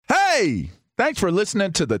Hey, thanks for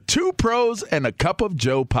listening to the Two Pros and a Cup of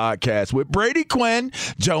Joe podcast with Brady Quinn,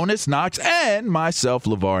 Jonas Knox, and myself,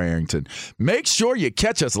 LaVar Arrington. Make sure you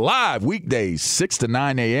catch us live weekdays 6 to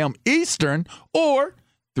 9 a.m. Eastern or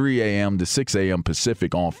 3 a.m. to 6 a.m.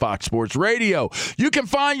 Pacific on Fox Sports Radio. You can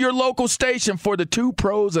find your local station for the Two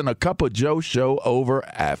Pros and a Cup of Joe show over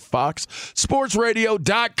at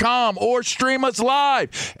foxsportsradio.com or stream us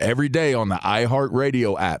live every day on the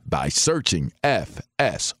iHeartRadio app by searching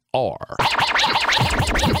FSR. Now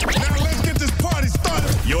let's get this party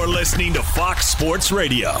started. You're listening to Fox Sports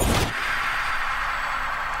Radio.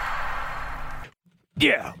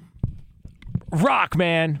 Yeah. Rock,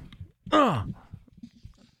 man.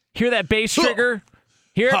 Hear that bass trigger?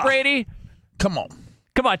 Hear it, Brady? Come on.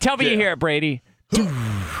 Come on, tell me you hear it, Brady. Come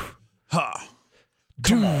on.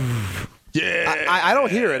 Yeah. I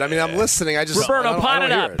don't hear it. I mean, I'm listening. Roberto, pot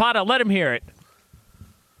it up. Pot it. Let him hear it.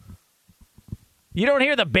 You don't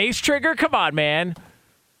hear the bass trigger? Come on, man.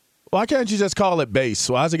 Why can't you just call it bass?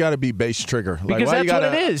 Why's it got to be bass trigger? Because why that's what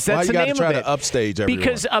it is. That's the name of it. Why you got to try to upstage everyone?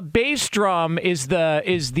 Because a bass drum is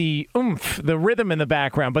the oomph, the rhythm in the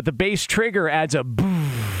background, but the bass trigger adds a boo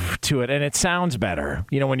to it, and it sounds better.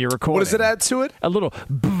 You know, when you're recording. What does it add to it? A little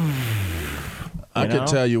boo. I can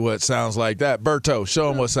tell you what sounds like that. Berto,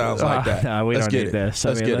 show him what sounds like that. No, we don't need this.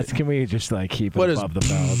 Can we just keep it above the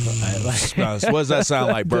belt? What does that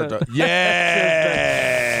sound like, Berto?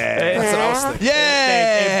 Yeah. That's what I was thinking.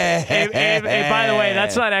 Yeah. Hey, by the way,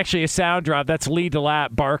 that's not actually a sound drop. That's Lee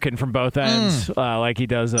DeLapp barking from both ends like he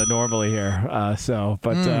does normally here. It's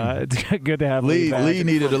good to have Lee back. Lee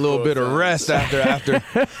needed a little bit of rest after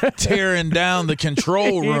tearing down the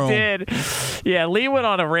control room. He did. Yeah, Lee went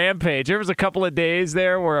on a rampage. There was a couple of days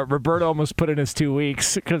there where Roberto almost put in his 2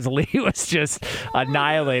 weeks because Lee was just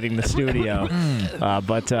annihilating the studio.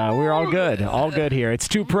 But we're all good. All good here. It's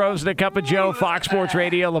Two Pros and a Cup of Joe, Fox Sports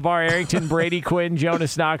Radio, LaVar Arrington, Brady Quinn,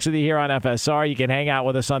 Jonas Knox with you here on FSR. You can hang out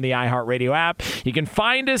with us on the iHeartRadio app. You can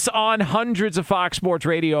find us on hundreds of Fox Sports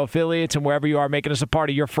Radio affiliates and wherever you are making us a part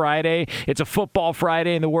of your Friday. It's a football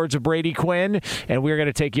Friday in the words of Brady Quinn, and we're going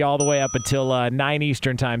to take you all the way up until 9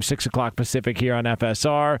 Eastern time, 6 o'clock Pacific here on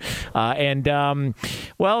FSR.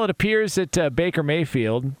 It appears that Baker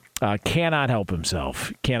Mayfield cannot help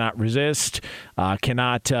himself, cannot resist,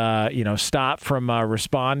 cannot stop from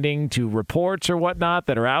responding to reports or whatnot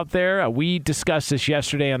that are out there. We discussed this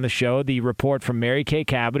yesterday on the show, the report from Mary Kay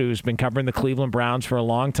Cabot, who's been covering the Cleveland Browns for a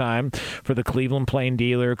long time for the Cleveland Plain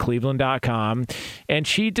Dealer, Cleveland.com, and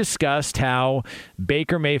she discussed how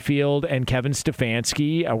Baker Mayfield and Kevin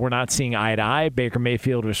Stefanski were not seeing eye to eye. Baker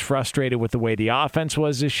Mayfield was frustrated with the way the offense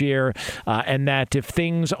was this year, and that if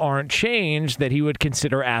things aren't changed, that he would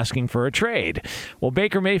consider asking for a trade. Well,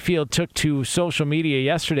 Baker Mayfield took to social media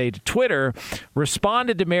yesterday, to Twitter,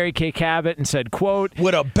 responded to Mary Kay Cabot and said, quote,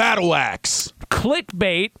 with a battle axe.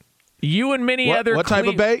 Clickbait. You and many other... What type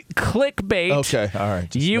of bait? Clickbait. Okay, all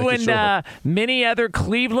right. You and many other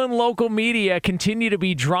Cleveland local media continue to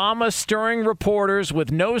be drama-stirring reporters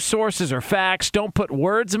with no sources or facts. Don't put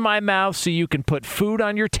words in my mouth so you can put food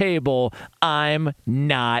on your table. I'm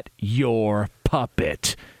not your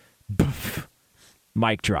puppet. Pff.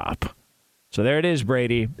 Mic drop. So there it is,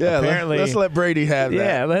 Brady. Yeah, apparently, let's let Brady have that.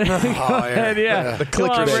 Yeah, go ahead. Yeah. The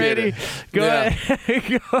clicker. Come on, Brady. Go ahead.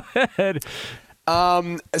 Go ahead.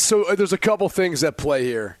 So there's a couple things at play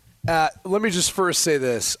here. Let me just first say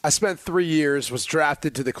this. I spent 3 years, was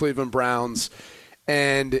drafted to the Cleveland Browns,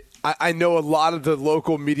 and I know a lot of the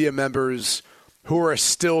local media members who are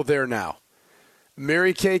still there now.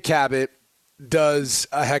 Mary Kay Cabot does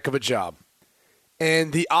a heck of a job.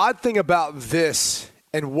 And the odd thing about this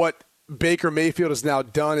and what Baker Mayfield has now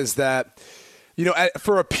done is that,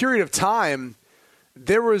 for a period of time,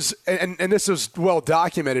 there was, and this was well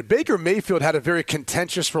documented, Baker Mayfield had a very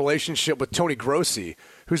contentious relationship with Tony Grossi,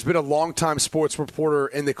 who's been a longtime sports reporter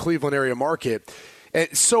in the Cleveland area market.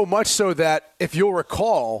 And so much so that, if you'll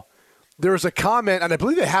recall, there was a comment, and I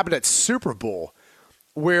believe it happened at Super Bowl,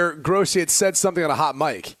 where Grossi had said something on a hot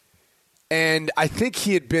mic. And I think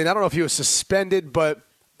he had been, I don't know if he was suspended, but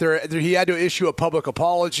he had to issue a public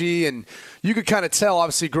apology. And you could kind of tell,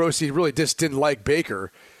 obviously, Grossi really just didn't like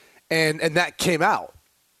Baker. And that came out.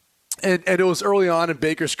 And it was early on in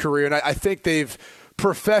Baker's career. And I think they've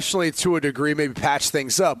professionally, to a degree, maybe patched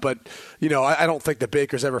things up. But, I don't think that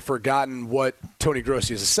Baker's ever forgotten what Tony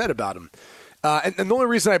Grossi has said about him. And the only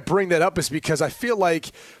reason I bring that up is because I feel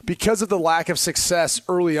like because of the lack of success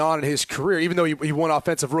early on in his career, even though he won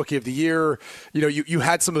Offensive Rookie of the Year, you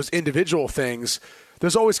had some of those individual things,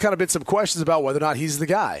 there's always kind of been some questions about whether or not he's the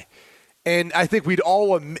guy. And I think we'd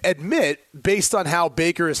all admit, based on how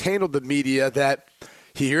Baker has handled the media, that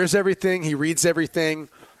he hears everything, he reads everything,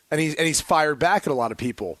 and he's fired back at a lot of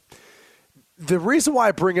people. The reason why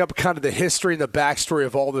I bring up kind of the history and the backstory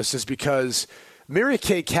of all this is because Mary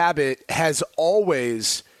Kay Cabot has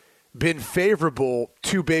always been favorable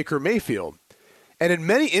to Baker Mayfield. And in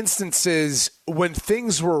many instances, when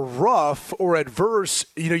things were rough or adverse,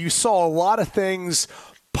 you saw a lot of things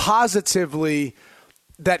positive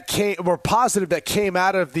that came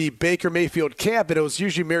out of the Baker Mayfield camp, and it was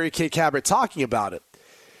usually Mary Kay Cabot talking about it.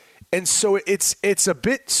 And so it's a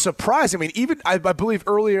bit surprising. I mean, even I believe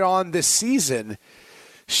earlier on this season,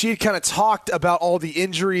 she had kind of talked about all the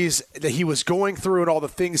injuries that he was going through and all the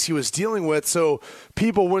things he was dealing with, so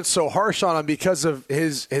people weren't so harsh on him because of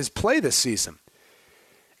his play this season.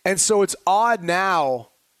 And so it's odd now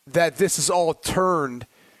that this is all turned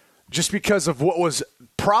just because of what was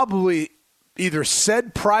probably either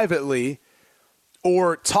said privately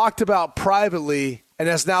or talked about privately and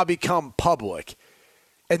has now become public.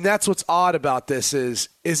 And that's what's odd about this is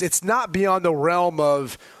it's not beyond the realm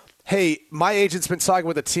of, hey, my agent's been talking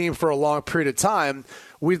with the team for a long period of time.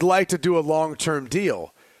 We'd like to do a long-term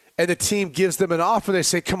deal. And the team gives them an offer. They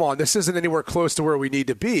say, come on, this isn't anywhere close to where we need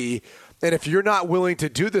to be. And if you're not willing to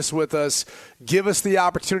do this with us, give us the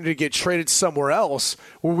opportunity to get traded somewhere else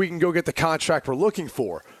where we can go get the contract we're looking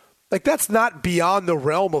for. Like, that's not beyond the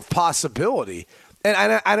realm of possibility. And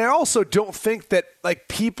I also don't think that, like,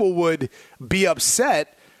 people would be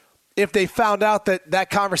upset if they found out that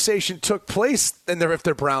conversation took place and if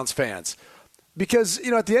they're Browns fans. Because,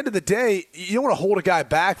 at the end of the day, you don't want to hold a guy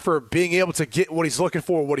back for being able to get what he's looking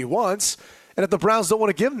for, what he wants. And if the Browns don't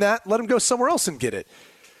want to give him that, let him go somewhere else and get it.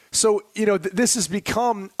 So, this has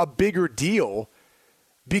become a bigger deal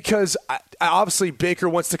because obviously Baker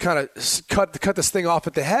wants to kind of cut this thing off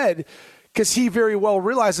at the head because he very well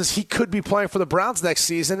realizes he could be playing for the Browns next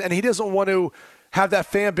season, and he doesn't want to have that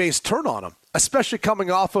fan base turn on him, especially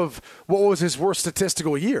coming off of what was his worst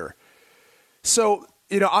statistical year. So,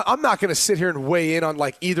 I'm not going to sit here and weigh in on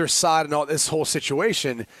like either side and all this whole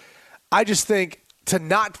situation. I just think to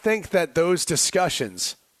not think that those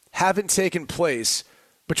discussions haven't taken place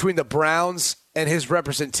between the Browns and his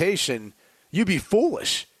representation, you'd be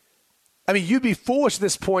foolish. I mean, you'd be foolish at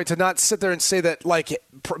this point to not sit there and say that, like,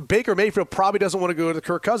 Baker Mayfield probably doesn't want to go to the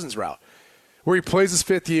Kirk Cousins route, where he plays his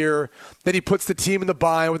fifth year, then he puts the team in the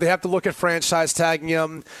bind, where they have to look at franchise tagging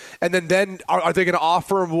him, and then are they going to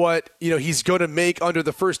offer him what he's going to make under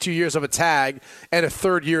the first 2 years of a tag and a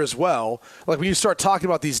third year as well? Like, when you start talking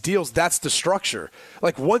about these deals, that's the structure.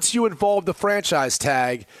 Like, once you involve the franchise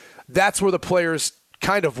tag, that's where the players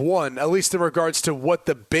kind of won, at least in regards to what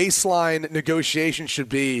the baseline negotiation should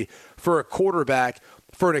be for a quarterback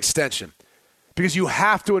for an extension. Because you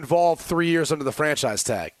have to involve 3 years under the franchise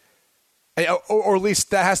tag. Or at least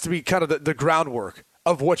that has to be kind of the groundwork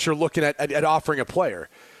of what you're looking at offering a player.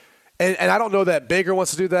 And I don't know that Baker wants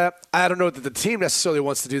to do that. I don't know that the team necessarily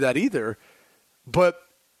wants to do that either. But,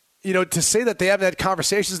 to say that they haven't had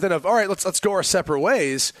conversations then of, all right, let's go our separate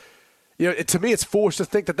ways, to me it's foolish to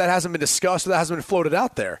think that hasn't been discussed or that hasn't been floated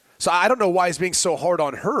out there. So I don't know why he's being so hard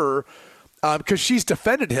on her because she's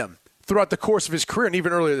defended him throughout the course of his career and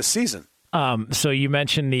even earlier this season. So you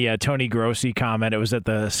mentioned the Tony Grossi comment. It was at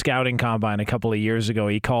the scouting combine a couple of years ago.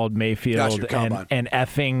 He called Mayfield an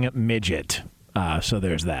effing midget. So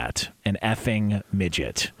there's that. An effing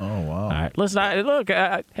midget. Oh, wow. All right. Listen, look,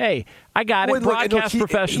 hey, I got it. Broadcast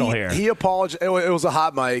professional here. He apologized. It was a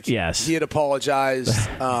hot mic. Yes. He had apologized.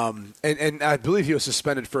 And I believe he was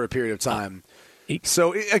suspended for a period of time.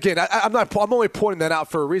 So, again, I'm only pointing that out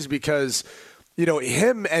for a reason because –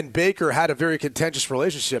 him and Baker had a very contentious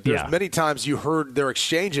relationship. There's many times you heard their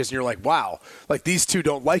exchanges and you're like, wow, like these two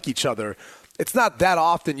don't like each other. It's not that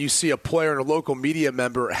often you see a player and a local media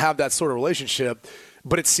member have that sort of relationship,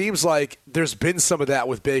 but it seems like there's been some of that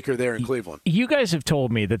with Baker there in Cleveland. You guys have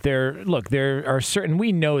told me that there are certain,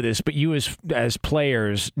 we know this, but you as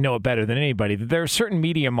players know it better than anybody, that there are certain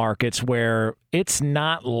media markets where it's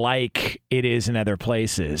not like it is in other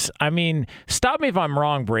places. I mean, stop me if I'm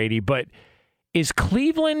wrong, Brady, but is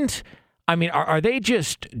Cleveland, I mean, are they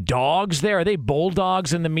just dogs there? Are they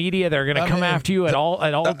bulldogs in the media? They're going to come after you at all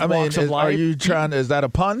walks of life? Are you trying? Is that a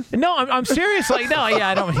pun? No, I'm serious. Like, no,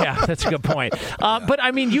 I don't. Yeah, that's a good point. But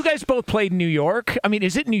I mean, you guys both played in New York. I mean,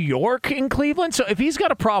 is it New York in Cleveland? So if he's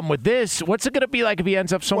got a problem with this, what's it going to be like if he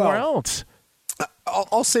ends up somewhere else?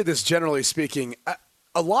 I'll say this generally speaking.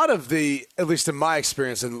 A lot of the, at least in my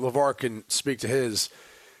experience, and LaVar can speak to his.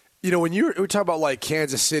 When we talk about like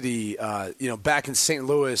Kansas City, back in St.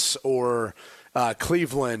 Louis or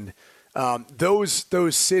Cleveland,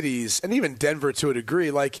 those cities, and even Denver to a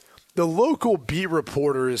degree, like the local beat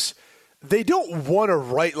reporters, they don't want to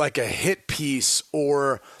write like a hit piece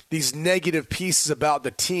or these negative pieces about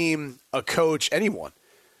the team, a coach, anyone.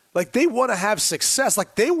 Like, they want to have success.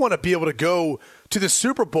 Like, they want to be able to go to the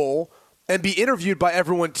Super Bowl and be interviewed by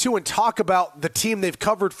everyone, too, and talk about the team they've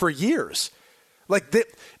covered for years. Like,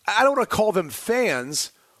 I don't want to call them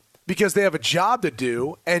fans because they have a job to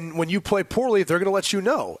do, and when you play poorly, they're going to let you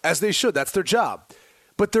know, as they should. That's their job.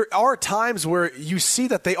 But there are times where you see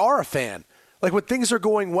that they are a fan. Like, when things are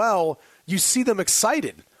going well, you see them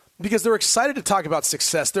excited because they're excited to talk about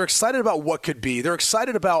success. They're excited about what could be. They're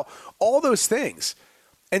excited about all those things.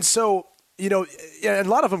 And so, and a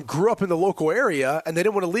lot of them grew up in the local area, and they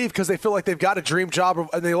didn't want to leave because they feel like they've got a dream job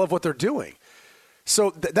and they love what they're doing.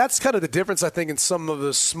 So that's kind of the difference, I think, in some of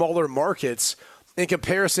the smaller markets in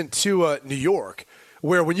comparison to New York,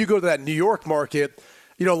 where when you go to that New York market,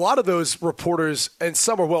 a lot of those reporters, and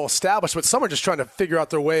some are well established, but some are just trying to figure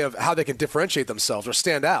out their way of how they can differentiate themselves or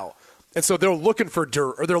stand out. And so they're looking for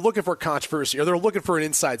dirt, or they're looking for controversy, or they're looking for an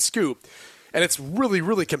inside scoop. And it's really,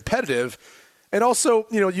 really competitive. And also,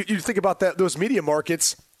 you think about those media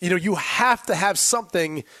markets, you have to have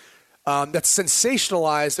something that's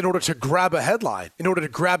sensationalized in order to grab a headline, in order to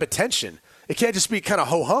grab attention. It can't just be kind of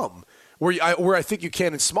ho-hum, where I think you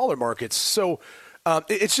can in smaller markets. So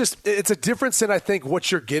it's a difference in, I think,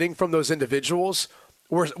 what you're getting from those individuals,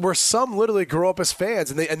 where some literally grow up as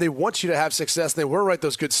fans and they want you to have success and they want to write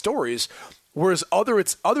those good stories, whereas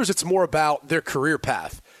others it's more about their career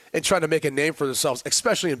path and trying to make a name for themselves,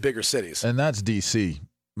 especially in bigger cities. And that's D.C.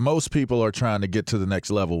 Most people are trying to get to the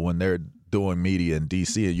next level when they're doing media in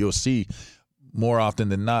D.C. And you'll see more often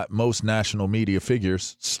than not, most national media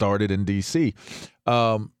figures started in D.C.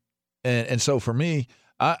 And so for me,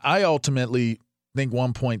 I ultimately think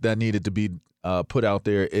one point that needed to be put out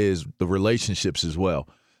there is the relationships as well.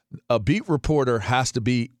 A beat reporter has to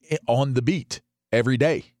be on the beat every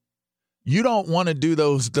day. You don't want to do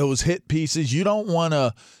those hit pieces. You don't want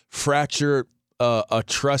to fracture a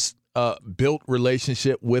trust built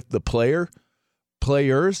relationship with the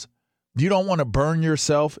players. You don't want to burn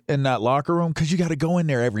yourself in that locker room because you got to go in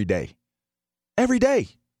there every day. Every day.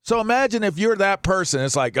 So imagine if you're that person.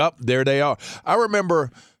 It's like, there they are. I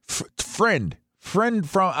remember friend from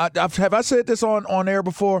have I said this on air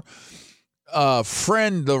before?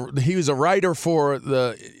 He was a writer for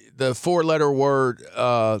the 4-letter word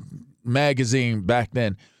magazine back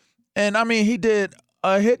then. And I mean, he did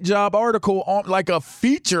a hit job article on, like a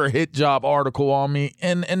feature hit job article on me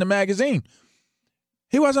in the magazine.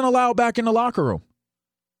 He wasn't allowed back in the locker room.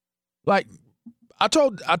 Like I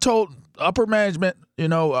told upper management,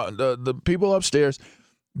 the people upstairs,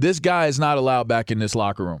 this guy is not allowed back in this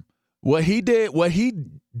locker room. What he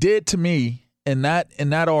did to me in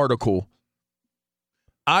that article,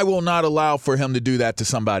 I will not allow for him to do that to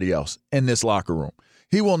somebody else in this locker room.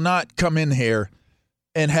 He will not come in here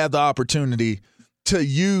and have the opportunity to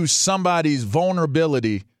use somebody's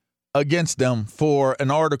vulnerability against them for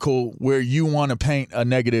an article where you want to paint a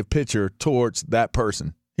negative picture towards that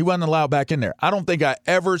person. He wasn't allowed back in there. I don't think I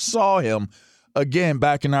ever saw him again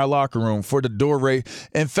back in our locker room for the doorway.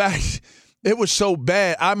 In fact, it was so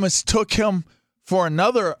bad, I mistook him for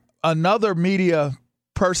another media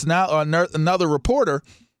personality, another reporter.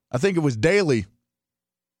 I think it was Daily.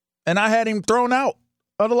 And I had him thrown out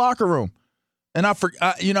of the locker room. And I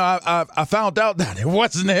found out that it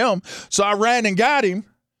wasn't him. So I ran and got him.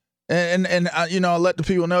 And I let the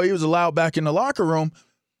people know he was allowed back in the locker room.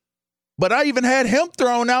 But I even had him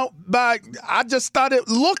thrown out I just thought it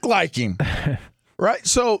looked like him. Right?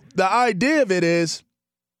 So the idea of it is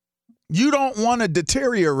you don't want to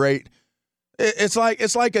deteriorate. It's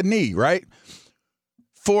like a knee, right?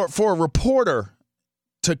 For a reporter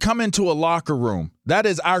to come into a locker room, that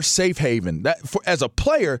is our safe haven. As a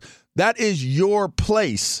player, that is your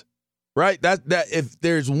place, right? That if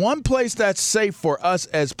there's one place that's safe for us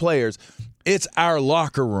as players, it's our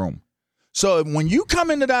locker room. So when you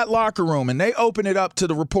come into that locker room and they open it up to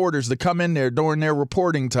the reporters to come in there during their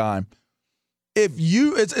reporting time,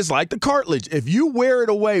 it's like the cartilage. If you wear it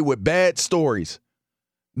away with bad stories,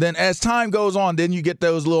 then as time goes on, then you get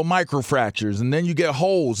those little microfractures, and then you get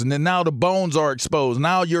holes, and then now the bones are exposed.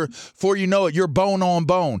 Now before you know it, you're bone on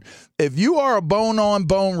bone. If you are a bone on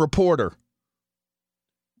bone reporter,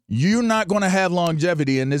 you're not going to have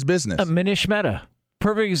longevity in this business. Manish Mehta.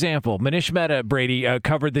 Perfect example. Manish Mehta, Brady,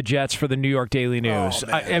 covered the Jets for the New York Daily News.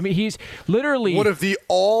 Oh, I mean, he's literally one of the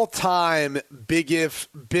all-time biggest,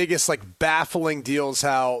 like baffling deals.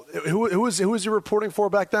 Who was you reporting for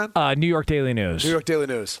back then? New York Daily News. New York Daily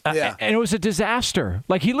News. Yeah, and it was a disaster.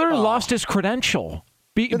 Like he literally lost his credential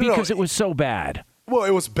because it was so bad. Well,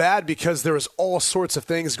 it was bad because there was all sorts of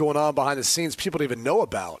things going on behind the scenes people didn't even know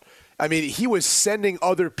about. I mean, he was sending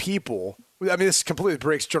other people. I mean, this completely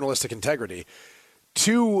breaks journalistic integrity.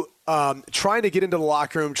 To trying to get into the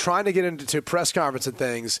locker room, trying to get into press conference and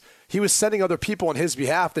things, he was sending other people on his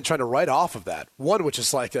behalf then trying to write off of that. One, which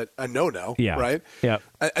is like a no-no, right? Yeah.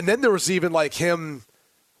 And then there was even like him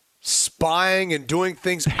spying and doing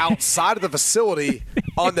things outside of the facility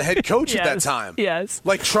on the head coach at that time. Yes.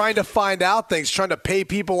 Like trying to find out things, trying to pay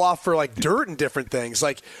people off for like dirt and different things.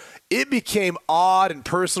 Like it became odd and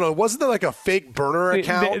personal. Wasn't there like a fake burner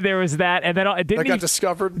account? There was that, and then didn't got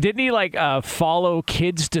discovered. Didn't he like follow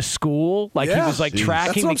kids to school? Like he was like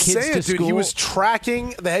tracking the kids to school. Dude, he was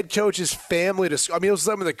tracking the head coach's family to school. I mean, it was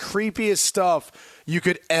some of the creepiest stuff you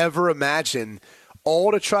could ever imagine.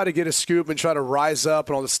 All to try to get a scoop and try to rise up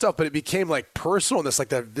and all this stuff, but it became like personal and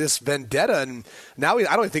this vendetta, and now I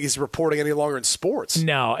don't think he's reporting any longer in sports.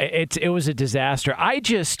 No, it was a disaster. I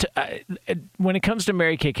just when it comes to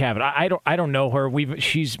Mary Kay Cabot, I don't know her.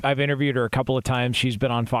 I've interviewed her a couple of times. She's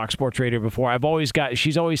been on Fox Sports Radio before.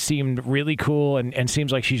 She's always seemed really cool and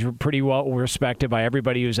seems like she's pretty well respected by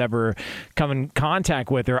everybody who's ever come in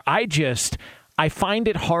contact with her. I find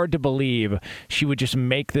it hard to believe she would just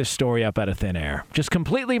make this story up out of thin air. Just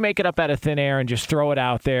completely make it up out of thin air and just throw it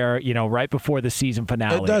out there, right before the season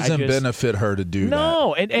finale. It doesn't benefit her to do that.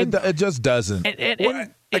 No, it just doesn't.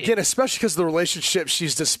 Again, especially because of the relationship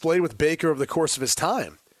she's displayed with Baker over the course of his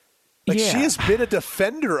time. Like she has been a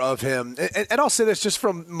defender of him. And I'll say this just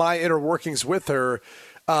from my inner workings with her,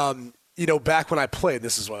 back when I played,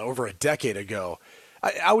 this is over a decade ago.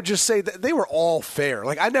 I would just say that they were all fair.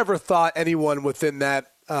 Like I never thought anyone within that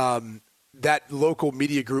local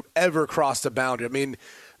media group ever crossed a boundary. I mean,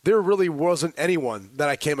 there really wasn't anyone that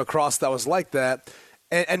I came across that was like that.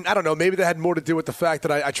 And I don't know, maybe that had more to do with the fact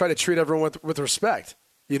that I try to treat everyone with respect.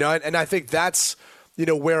 And I think that's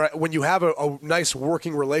where when you have a nice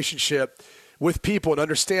working relationship with people and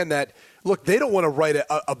understand that, look, they don't want to write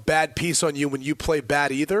a bad piece on you when you play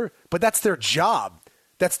bad either, but that's their job.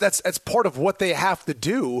 That's part of what they have to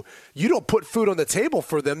do. You don't put food on the table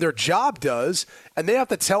for them. Their job does, and they have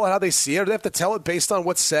to tell it how they see it. Or they have to tell it based on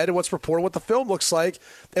what's said and what's reported, what the film looks like,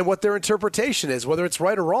 and what their interpretation is. Whether it's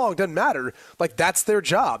right or wrong, doesn't matter. Like, that's their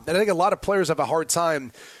job. And I think a lot of players have a hard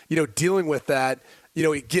time, dealing with that.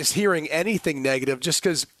 Just hearing anything negative, just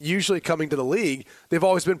because usually coming to the league, they've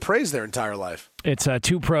always been praised their entire life. It's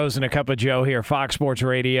Two Pros and a Cup of Joe here, Fox Sports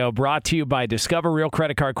Radio, brought to you by Discover. Real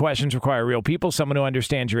credit card questions require real people, someone who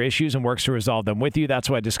understands your issues and works to resolve them with you. That's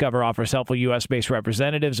why Discover offers helpful U.S.-based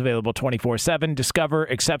representatives available 24/7. Discover,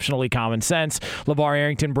 exceptionally common sense. LaVar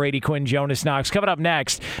Arrington, Brady Quinn, Jonas Knox. Coming up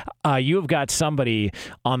next, you have got somebody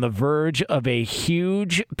on the verge of a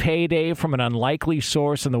huge payday from an unlikely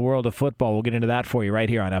source in the world of football. We'll get into that for you right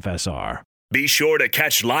here on FSR. Be sure to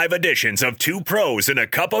catch live editions of Two Pros and a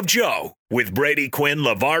Cup of Joe with Brady Quinn,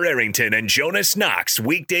 LaVar Arrington, and Jonas Knox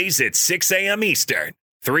weekdays at 6 a.m. Eastern,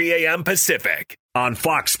 3 a.m. Pacific on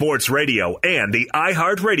Fox Sports Radio and the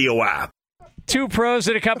iHeartRadio app. Two Pros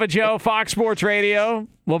and a Cup of Joe, Fox Sports Radio.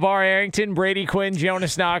 LaVar Arrington, Brady Quinn,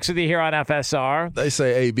 Jonas Knox with you here on FSR. They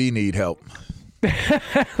say AB need help.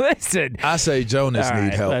 Listen, I say Jonas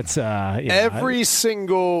need help. That's every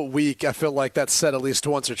single week. I feel like that's said at least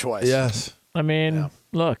once or twice. Yes. I mean,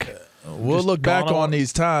 look. We'll look back on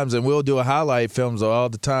these times and we'll do a highlight films of all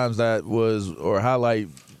the times that was, or highlight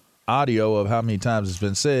audio of how many times it's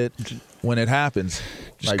been said when it happens.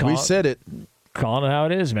 Like we said it. Calling it how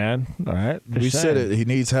it is, man. All right. We said it. He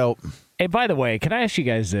needs help. Hey, by the way, can I ask you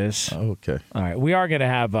guys this? Okay. All right. We are going to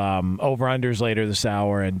have over-unders later this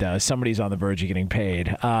hour, and somebody's on the verge of getting paid.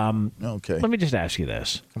 Okay. Let me just ask you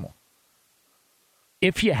this. Come on.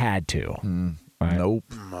 If you had to. Right? Nope.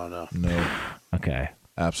 No. Okay.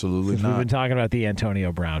 Absolutely not. We've been talking about the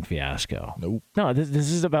Antonio Brown fiasco. Nope. No, this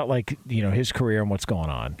is about, his career and what's going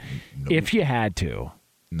on. Nope. If you had to.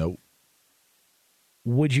 Nope.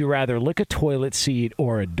 Would you rather lick a toilet seat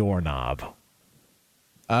or a doorknob?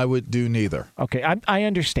 I would do neither. Okay, I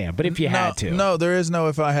understand, but if you had to. No, there is no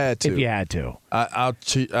if I had to. If you had to. I'll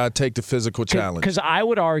take the physical challenge. Because I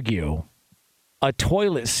would argue a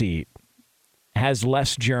toilet seat has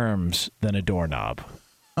less germs than a doorknob.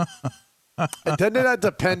 Doesn't that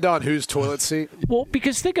depend on whose toilet seat? Well,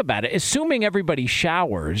 because think about it. Assuming everybody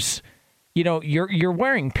showers, you're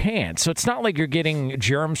wearing pants, so it's not like you're getting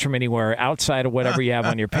germs from anywhere outside of whatever you have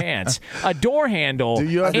on your pants. A door handle,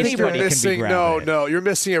 anybody can be grabbing it. No, you're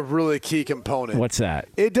missing a really key component. What's that?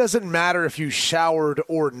 It doesn't matter if you showered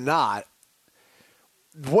or not.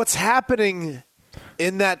 What's happening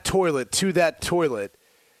in that toilet, to that toilet,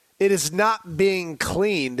 it is not being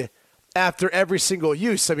cleaned after every single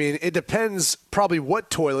use. I mean, it depends probably what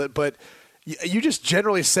toilet, but You just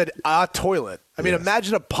generally said a toilet. I mean,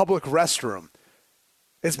 imagine a public restroom.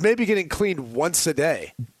 It's maybe getting cleaned once a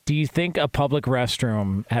day. Do you think a public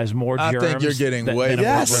restroom has more germs? I think you're getting than way a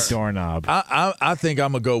Yes. public doorknob. I think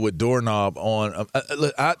I'm gonna go with doorknob on.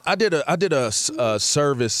 I did a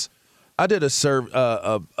service. I did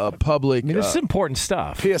a public. I mean, this is important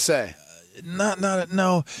stuff. PSA.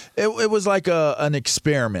 No. It was like an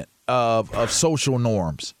experiment of social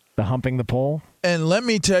norms. The humping the pole. And let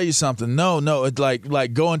me tell you something. No, it's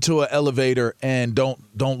like going to an elevator and don't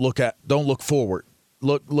look forward.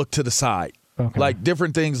 Look to the side. Okay. Like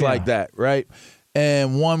different things like that, right?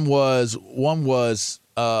 And one was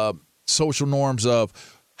social norms of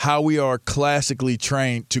how we are classically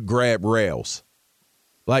trained to grab rails.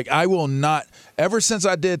 Like I will not, ever since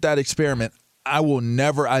I did that experiment,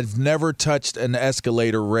 I've never touched an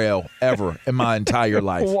escalator rail ever in my entire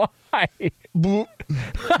life. Why?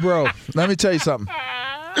 Bro, let me tell you something.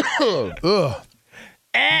 Ugh.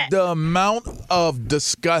 The amount of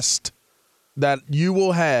disgust that you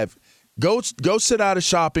will have. Go sit at a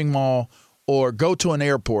shopping mall or go to an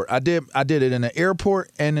airport. I did it in an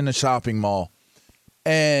airport and in a shopping mall.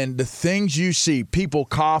 And the things you see, people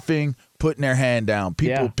coughing, putting their hand down,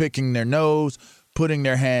 people picking their nose, putting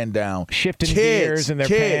their hand down, shifting gears in their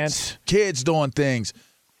pants, kids doing things,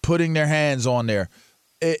 putting their hands on there.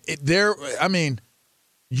 I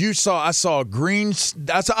saw green.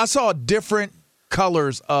 I saw different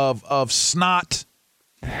colors of snot.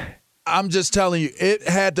 I'm just telling you, it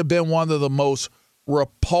had to have been one of the most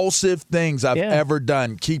repulsive things I've ever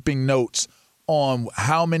done, keeping notes on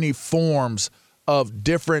how many forms of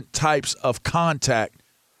different types of contact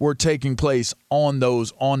were taking place on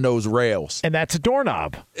those rails. And that's a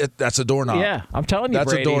doorknob. That's a doorknob. Yeah, I'm telling you,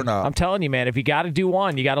 that's Brady. A doorknob. I'm telling you, man, if you got to do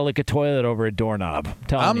one, you got to lick a toilet over a doorknob.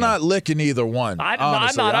 I'm not licking either one. I'm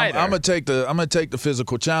not either. I'm gonna take the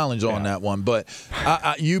physical challenge on that one, but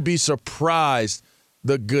you'd be surprised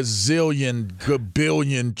the gazillion,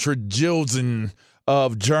 gabillion, trillion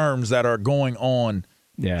of germs that are going on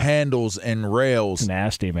handles and rails. It's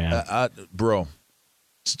nasty, man. Bro,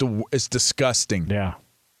 it's disgusting. Yeah.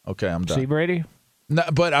 Okay, I'm done. See, Brady? No,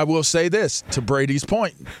 but I will say this, to Brady's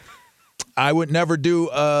point. I would never do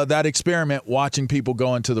that experiment watching people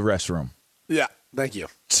go into the restroom. Yeah, thank you.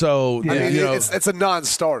 So it's a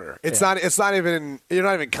non-starter. It's not even. You're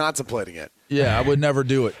not even contemplating it. Yeah, I would never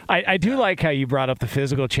do it. I do like how you brought up the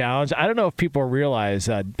physical challenge. I don't know if people realize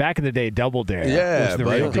back in the day, Double Dare was the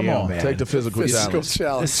real come deal, on, man. take the physical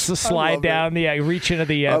challenge. This is slide down reach into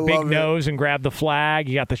the big nose and grab the flag.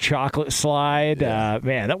 You got the chocolate slide.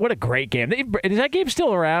 Man, what a great game. Is that game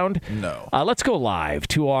still around? No. Let's go live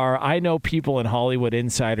to our I Know People in Hollywood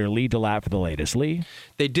insider, Lee DeLapp, for the latest. Lee?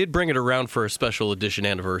 They did bring it around for a special edition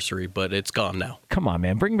anniversary, but it's gone now. Come on,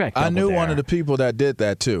 man. Bring back Double I knew Dare. one of the people that did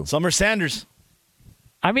that, too. Summer Sanders.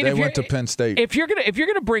 I mean, they went to Penn State. If you're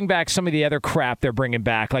gonna bring back some of the other crap they're bringing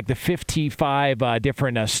back, like the 55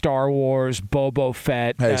 different Star Wars, Boba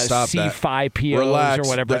Fett, C5POs or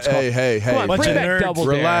whatever it's called. Hey, come on, bring back Double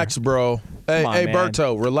Dare. Relax, bro. Hey, on, man.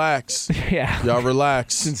 Berto, relax. Yeah, y'all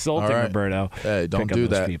relax. It's insulting, Roberto. Hey, don't Pick do up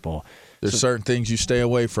those that. people. There's certain things you stay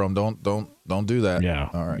away from. Don't do that. Yeah.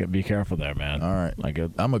 All right. Be careful there, man. All right.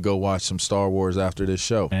 I'm gonna go watch some Star Wars after this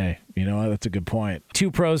show. Hey, you know what? That's a good point.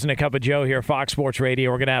 Two pros and a cup of Joe here, Fox Sports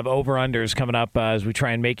Radio. We're gonna have over/unders coming up as we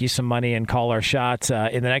try and make you some money and call our shots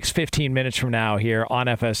in the next 15 minutes from now here on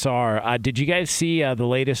FSR. Did you guys see the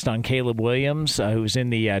latest on Caleb Williams, who's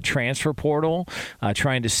in the transfer portal,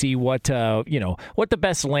 trying to see what the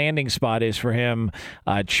best landing spot is for him?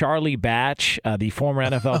 Charlie Batch, the former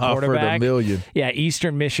NFL quarterback, for the million. Yeah,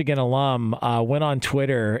 Eastern Michigan alum, went on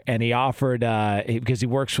Twitter and he offered because he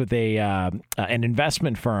works with an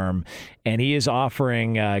investment firm, and he is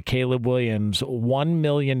offering Caleb Williams $1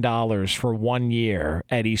 million for 1 year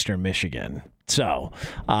at Eastern Michigan. So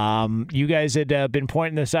you guys had been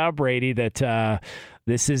pointing this out, Brady, that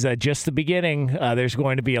this is just the beginning. There's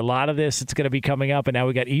going to be a lot of this. It's going to be coming up, and now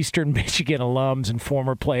we got Eastern Michigan alums and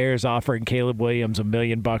former players offering Caleb Williams $1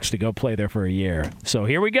 million to go play there for a year. So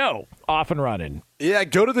here we go, off and running. Yeah,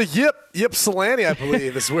 go to the Ypsilanti, I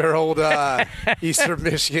believe, is where old Eastern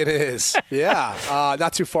Michigan is. Yeah,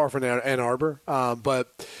 not too far from Ann Arbor,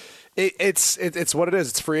 but it's what it is.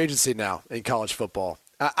 It's free agency now in college football.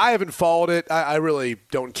 I haven't followed it. I really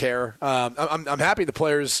don't care. I'm happy the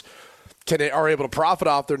players are able to profit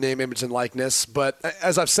off their name, image, and likeness. But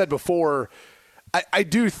as I've said before, I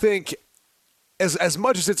do think as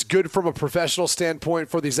much as it's good from a professional standpoint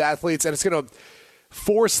for these athletes, and it's going to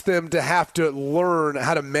force them to have to learn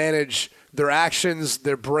how to manage their actions,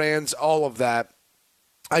 their brands, all of that,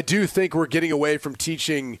 I do think we're getting away from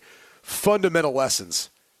teaching fundamental lessons.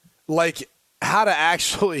 like how to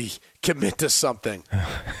actually commit to something.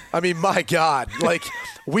 I mean, my God, like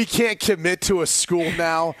we can't commit to a school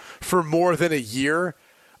now for more than a year.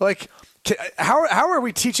 Like, how are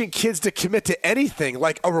we teaching kids to commit to anything?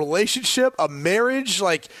 Like a relationship, a marriage?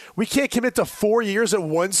 Like we can't commit to 4 years at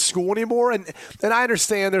one school anymore. And I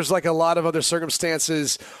understand there's like a lot of other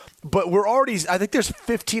circumstances, but I think there's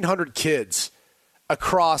 1,500 kids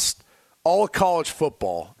across all of college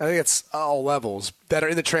football. I think it's all levels that are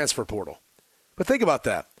in the transfer portal. But think about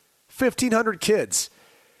that. 1,500 kids.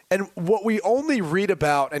 And what we only read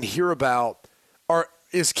about and hear about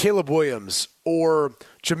is Caleb Williams or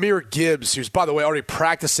Jahmyr Gibbs, who's, by the way, already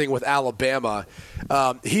practicing with Alabama.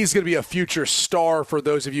 He's going to be a future star for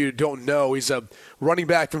those of you who don't know. He's a running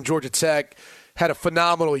back from Georgia Tech, had a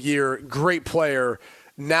phenomenal year, great player,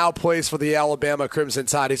 now plays for the Alabama Crimson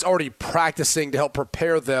Tide. He's already practicing to help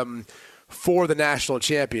prepare them for the national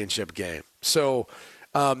championship game. So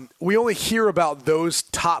we only hear about those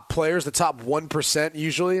top players, the top 1%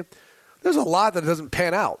 usually. There's a lot that doesn't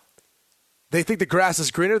pan out. They think the grass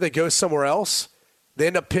is greener. They go somewhere else. They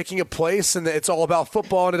end up picking a place, and it's all about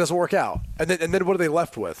football, and it doesn't work out. And then what are they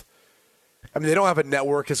left with? I mean, they don't have a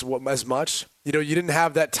network as much. You didn't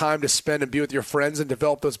have that time to spend and be with your friends and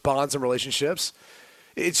develop those bonds and relationships.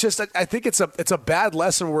 It's just, I think it's a bad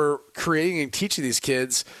lesson we're creating and teaching these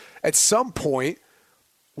kids. At some point,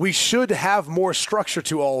 we should have more structure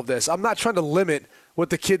to all of this. I'm not trying to limit what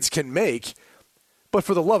the kids can make. But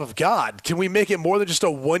for the love of God, can we make it more than just a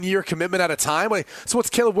 1-year commitment at a time? So what's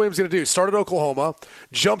Caleb Williams going to do? Start at Oklahoma,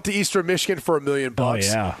 jump to Eastern Michigan for $1 million,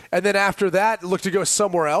 and then after that, look to go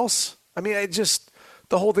somewhere else? I mean,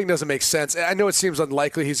 the whole thing doesn't make sense. I know it seems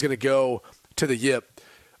unlikely he's going to go to the Yip,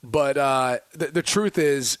 but the truth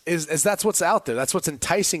is that's what's out there. That's what's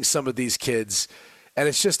enticing some of these kids, and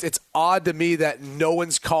it's odd to me that no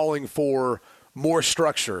one's calling for more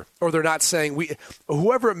structure, or they're not saying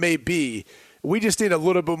whoever it may be. We just need a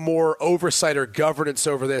little bit more oversight or governance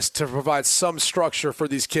over this to provide some structure for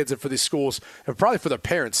these kids and for these schools, and probably for their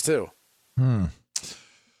parents too.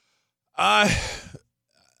 I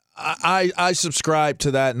subscribe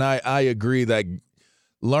to that, and I agree that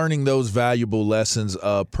learning those valuable lessons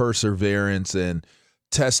of perseverance and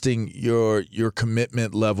testing your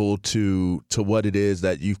commitment level to what it is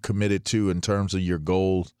that you've committed to in terms of your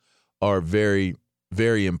goals are very,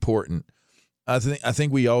 very important. I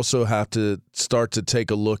think we also have to start to take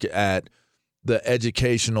a look at the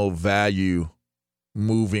educational value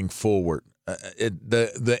moving forward.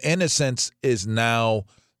 The innocence is now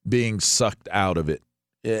being sucked out of it.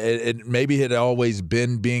 Maybe it had always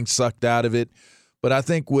been being sucked out of it, but I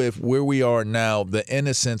think with where we are now, the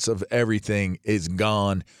innocence of everything is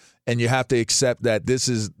gone, and you have to accept that this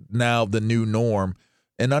is now the new norm.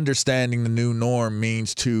 And understanding the new norm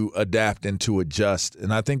means to adapt and to adjust.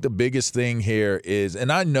 And I think the biggest thing here is,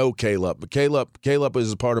 and I know Caleb, but Caleb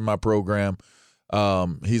is a part of my program.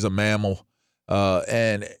 He's a mammal,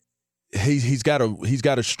 and he's got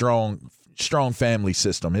a strong family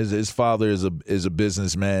system. His father is a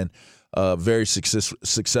businessman, very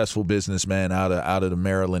successful businessman out of the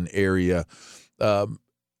Maryland area.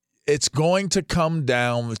 It's going to come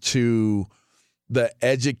down to the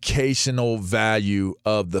educational value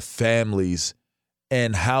of the families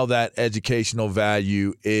and how that educational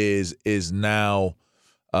value is now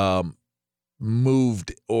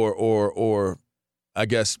moved or I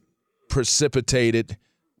guess precipitated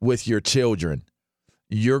with your children.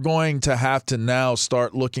 You're going to have to now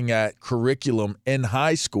start looking at curriculum in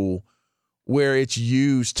high school where it's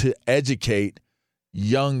used to educate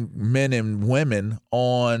young men and women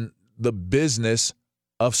on the business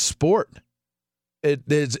of sport.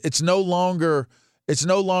 It's no longer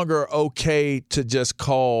okay to just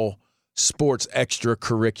call sports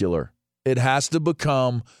extracurricular. It has to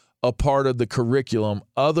become a part of the curriculum.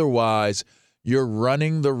 Otherwise, you're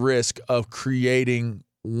running the risk of creating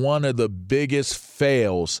one of the biggest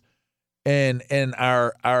fails in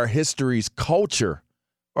our history's culture,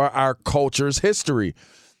 or our culture's history.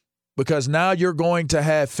 Because now you're going to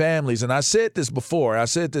have families, and I said this before. I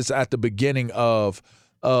said this at the beginning of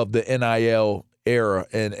the NIL era,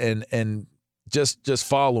 and just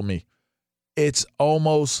follow me. It's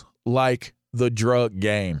almost like the drug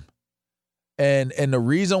game. And the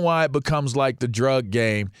reason why it becomes like the drug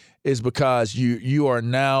game is because you are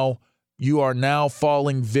now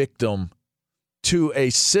falling victim to a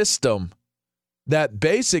system that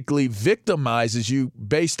basically victimizes you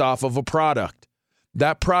based off of a product.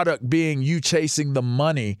 That product being you chasing the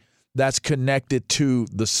money that's connected to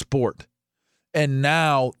the sport. And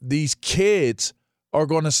now these kids are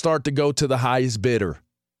going to start to go to the highest bidder.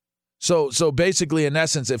 So basically, in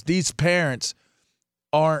essence, if these parents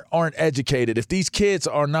aren't educated, if these kids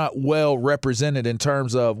are not well represented in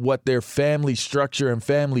terms of what their family structure and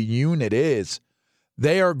family unit is,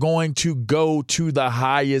 they are going to go to the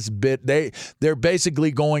highest bid. They're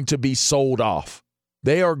basically going to be sold off.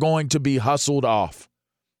 They are going to be hustled off.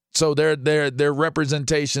 So they're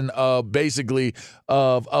representation of basically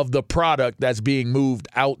of the product that's being moved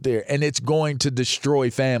out there, and it's going to destroy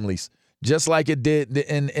families. Just like it did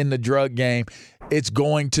in the drug game, it's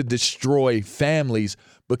going to destroy families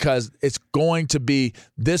because it's going to be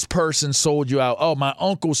this person sold you out. Oh, my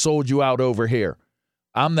uncle sold you out over here.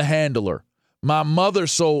 I'm the handler. My mother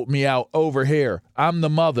sold me out over here. I'm the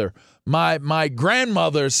mother. My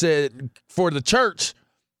grandmother said for the church,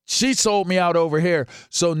 she sold me out over here.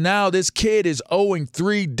 So now this kid is owing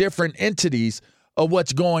 3 different entities of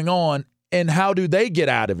what's going on, and how do they get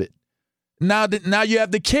out of it? Now you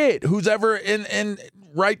have the kid who's ever in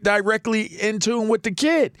right directly in tune with the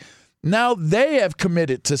kid. Now they have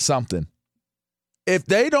committed to something. If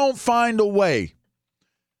they don't find a way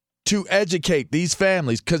to educate these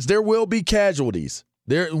families, because there will be casualties.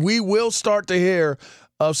 We will start to hear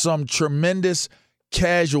of some tremendous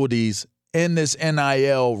casualties in this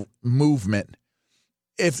NIL movement.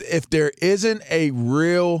 If there isn't a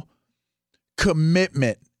real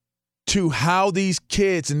commitment to how these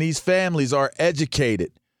kids and these families are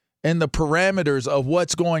educated and the parameters of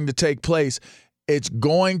what's going to take place, it's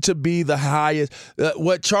going to be the highest.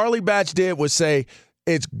 What Charlie Batch did was say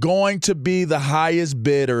it's going to be the highest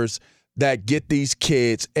bidders that get these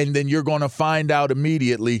kids, and then you're going to find out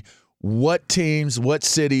immediately what teams, what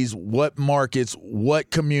cities, what markets, what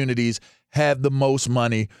communities have the most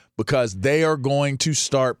money, because they are going to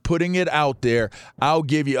start putting it out there. I'll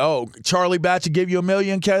give you, Charlie Batch will give you $1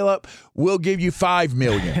 million, Caleb. We'll give you $5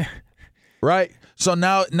 million. Right? So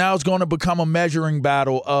now it's going to become a measuring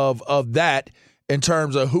battle of that in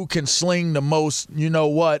terms of who can sling the most,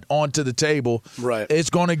 onto the table. Right. It's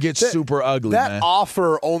going to get super ugly, that man.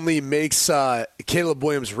 Offer only makes Caleb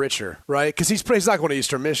Williams richer, right? Because he's not going to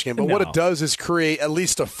Eastern Michigan, but what it does is create at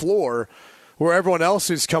least a floor where everyone else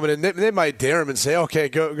who's coming in, they might dare him and say, okay,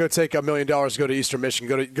 go take $1 million, go to Eastern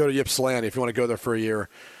Michigan, go to Ypsilanti if you want to go there for a year.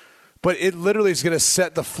 But it literally is going to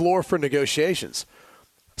set the floor for negotiations.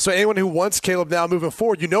 So anyone who wants Caleb now moving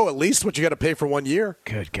forward, at least what you got to pay for 1 year.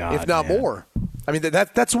 Good God, if not more. I mean,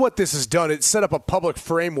 that's what this has done. It set up a public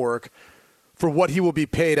framework for what he will be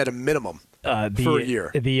paid at a minimum. For a year.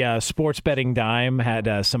 The sports betting dime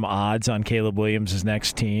had some odds on Caleb Williams'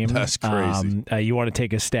 next team. That's crazy. You want to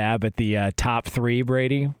take a stab at the top 3,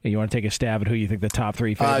 Brady? You want to take a stab at who you think the top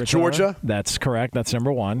 3 favorites Georgia. are? That's correct. That's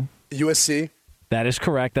number 1. USC. That is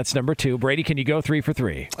correct. That's number 2. Brady, can you go 3 for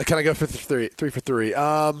 3? Can I go for 3? 3 for 3.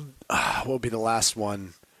 What would be the last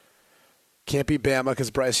one? Can't be Bama because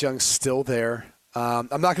Bryce Young's still there. I'm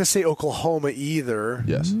not going to say Oklahoma either.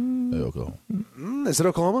 Yes, Oklahoma. Is it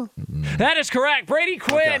Oklahoma? That is correct. Brady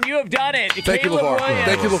Quinn, you have done it. Thank you, LaVar.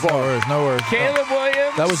 Thank you, LaVar. No worries. Caleb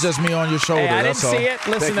Williams. That was just me on your shoulder. Hey, I didn't that's all. see it.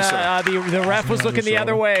 Listen, the ref was looking the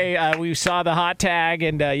other way. We saw the hot tag,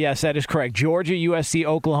 and yes, that is correct. Georgia, USC,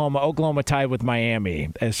 Oklahoma. Oklahoma tied with Miami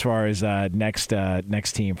as far as next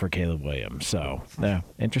team for Caleb Williams. So,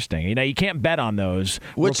 interesting. You can't bet on those.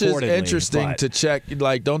 Which is interesting to check.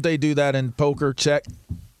 Like, don't they do that in poker? Check.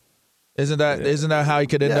 Isn't that how he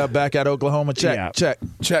could end up back at Oklahoma? Check.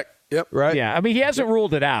 Yep. Right. Yeah. I mean, he hasn't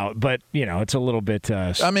ruled it out, but it's a little bit.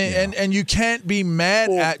 And you can't be mad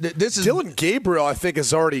at this. Is Dylan Gabriel, I think,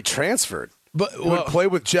 is already transferred. But would play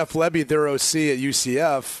with Jeff Lebby, their OC at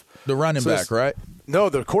UCF. The running back, right? No,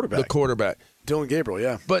 the quarterback. The quarterback. Dylan Gabriel,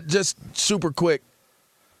 yeah. But just super quick,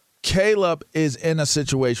 Caleb is in a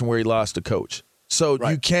situation where he lost a coach. So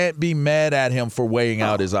you can't be mad at him for weighing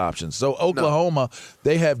out his options. So Oklahoma,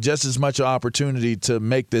 they have just as much opportunity to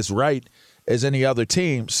make this right as any other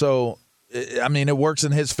team. So, I mean, it works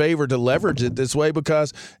in his favor to leverage it this way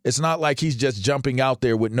because it's not like he's just jumping out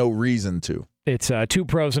there with no reason to. It's 2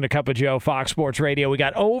 pros and a cup of Joe, Fox Sports Radio. We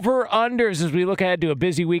got over-unders as we look ahead to a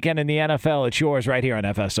busy weekend in the NFL. It's yours right here on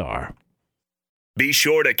FSR. Be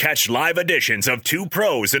sure to catch live editions of 2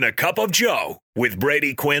 Pros and a Cup of Joe with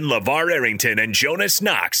Brady Quinn, LaVar Arrington, and Jonas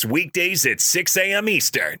Knox weekdays at 6 a.m.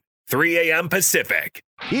 Eastern, 3 a.m. Pacific.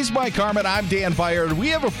 He's Mike Harmon. I'm Dan Byard. We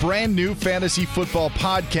have a brand new fantasy football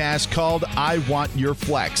podcast called I Want Your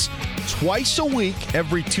Flex. Twice a week,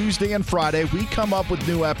 every Tuesday and Friday, we come up with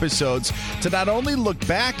new episodes to not only look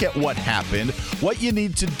back at what happened, what you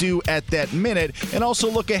need to do at that minute, and also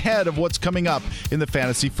look ahead of what's coming up in the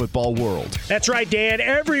fantasy football world. That's right, Dan.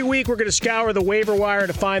 Every week we're going to scour the waiver wire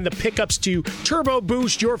to find the pickups to turbo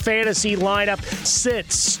boost your fantasy lineup,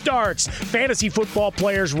 sits, starts, fantasy football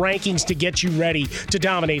players' rankings to get you ready to dive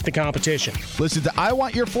dominate the competition. Listen to I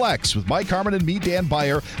Want Your Flex with Mike Harmon and me, Dan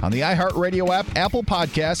Beyer, on the iHeartRadio app, Apple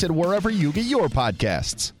Podcasts, and wherever you get your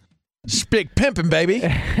podcasts. Big pimping, baby.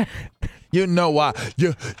 You know why.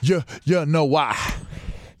 You know why.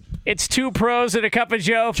 It's Two Pros and a Cup of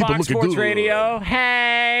Joe, Fox Sports Radio.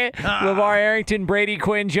 Hey! LaVar Arrington, Brady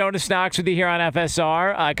Quinn, Jonas Knox with you here on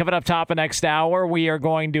FSR. Coming up top of next hour, we are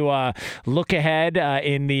going to look ahead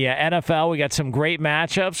in the NFL. We got some great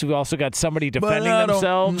matchups. We've also got somebody defending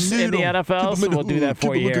themselves in the NFL, so we'll do that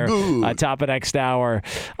for you here top of next hour.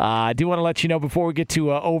 I do want to let you know before we get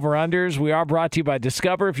to over-unders, we are brought to you by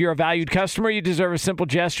Discover. If you're a valued customer, you deserve a simple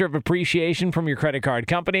gesture of appreciation from your credit card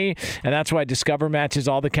company, and that's why Discover matches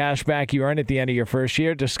all the cash back you earn at the end of your first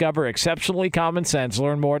year. Discover, exceptionally common sense.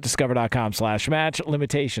 Learn more at discover.com/match.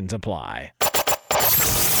 Limitations apply.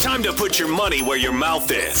 Time to put your money where your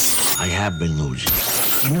mouth is. I have been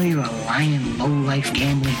losing. You know you're a lying, low-life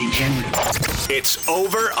gambling degenerate. It's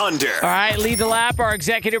over under. All right, Lee DeLapp, our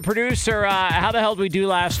executive producer. How the hell did we do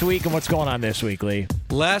last week, and what's going on this week, Lee?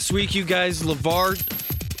 Last week, you guys, LaVar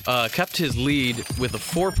kept his lead with a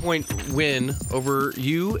 4-point win over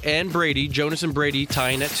you and Brady. Jonas and Brady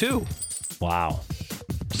tying at 2. Wow.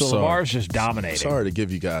 So LaVar's just dominating. Sorry to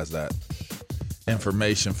give you guys that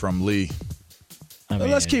information from Lee.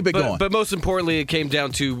 Let's keep it going. But most importantly, it came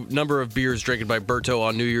down to number of beers drinking by Berto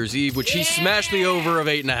on New Year's Eve, which he smashed the over of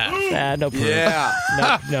 8.5. No proof. Yeah.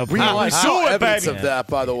 No proof. We saw evidence of that,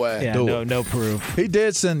 by the way. Yeah, no proof. He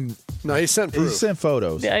did send... No, he sent proof. He sent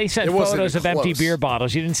photos. Yeah, he sent photos of empty beer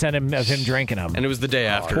bottles. You didn't send him of him drinking them. And it was the day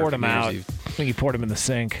after. Poured them out. I think he poured them in the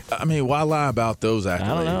sink. I mean, why lie about those accolades?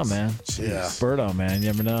 I don't know, man. Yeah. Berto, man. You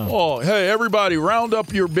never know. Oh, hey, everybody, round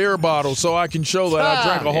up your beer bottles so I can show that I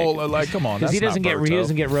drank a whole... Like, come on, that's he doesn't not get he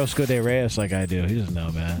doesn't get Roscoe de Reyes like I do. He doesn't know,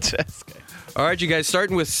 man. All right, you guys,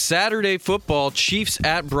 starting with Saturday football, Chiefs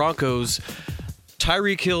at Broncos.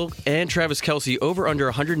 Tyreek Hill and Travis Kelce over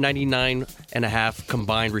under 199.5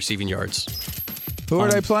 combined receiving yards. Who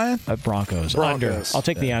are they playing? Broncos. Under. I'll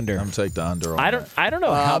take the under. I'm going to take the under. I don't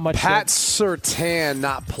know how much. Pat Surtain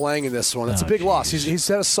not playing in this one. That's a big loss. He's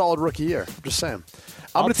had a solid rookie year. I'm just saying.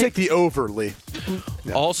 I'm going to take the over, Lee.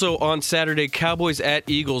 Yeah. Also on Saturday, Cowboys at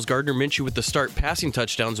Eagles. Gardner Minshew with the start passing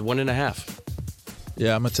touchdowns, 1.5.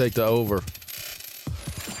 Yeah, I'm going to take the over.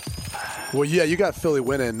 Well, yeah, you got Philly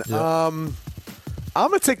winning. Yep. I'm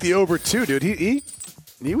going to take the over too, dude. He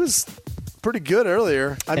was pretty good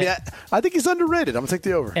earlier. I mean, I think he's underrated. I'm going to take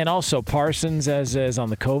the over. And also Parsons is on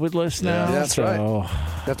the COVID list now. Yeah, that's right. You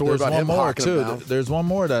have to worry about him more too. There's one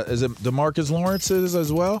more. Is it DeMarcus Lawrence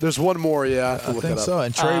as well? There's one more, yeah. I think so.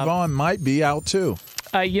 And Trayvon might be out too.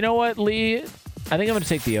 You know what, Lee? I think I'm going to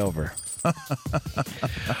take the over.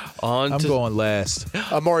 I'm going last.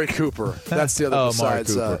 Amari Cooper. That's the other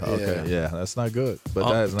besides. Amari Cooper. Okay, yeah, that's not good. But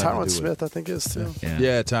that has nothing to do with Tyron Smith, I think, is too.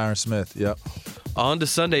 Yeah, Tyron Smith. Yep. On to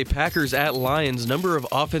Sunday, Packers at Lions. Number of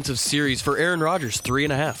offensive series for Aaron Rodgers,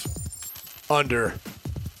 3.5. Under.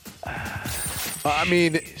 I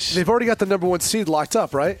mean, they've already got the number 1 seed locked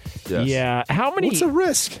up, right? Yes. Yeah. How many? What's the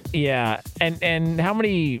risk? Yeah, and how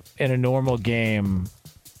many in a normal game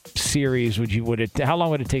series how long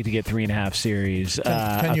would it take to get 3.5 series?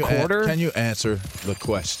 Can you quarter? Can you answer the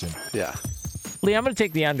question? Yeah. Lee, I'm going to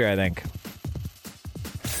take the under, I think.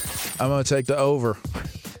 I'm going to take the over.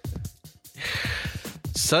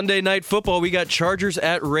 Sunday night football, we got Chargers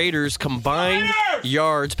at Raiders. Combined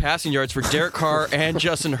passing yards for Derek Carr and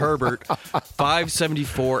Justin Herbert,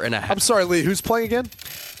 574.5. I'm sorry, Lee. Who's playing again?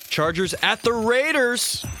 Chargers at the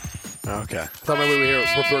Raiders. Okay. Thought maybe we were here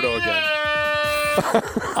Roberto again.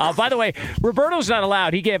 By the way, Roberto's not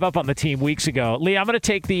allowed. He gave up on the team weeks ago. Lee, I'm going to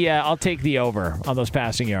take I'll take the over on those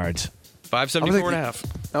passing yards. 574.5. I'm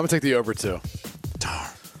going to take the over too.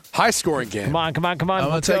 High-scoring game. Come on. I'm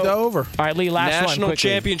going to take the over. All right, Lee, last one. National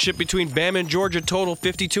championship between Bama and Georgia, total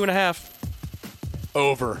 52.5.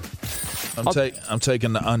 Over. I'm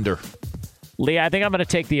taking the under. Lee, I think I'm going to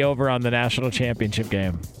take the over on the national championship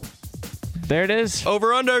game. There it is.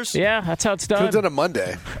 Over-unders. Yeah, that's how it's done. Could have done it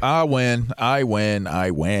Monday. I win.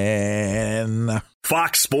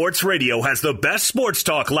 Fox Sports Radio has the best sports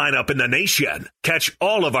talk lineup in the nation. Catch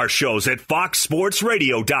all of our shows at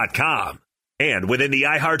foxsportsradio.com. And within the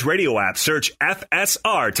iHeartRadio app, search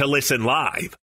FSR to listen live.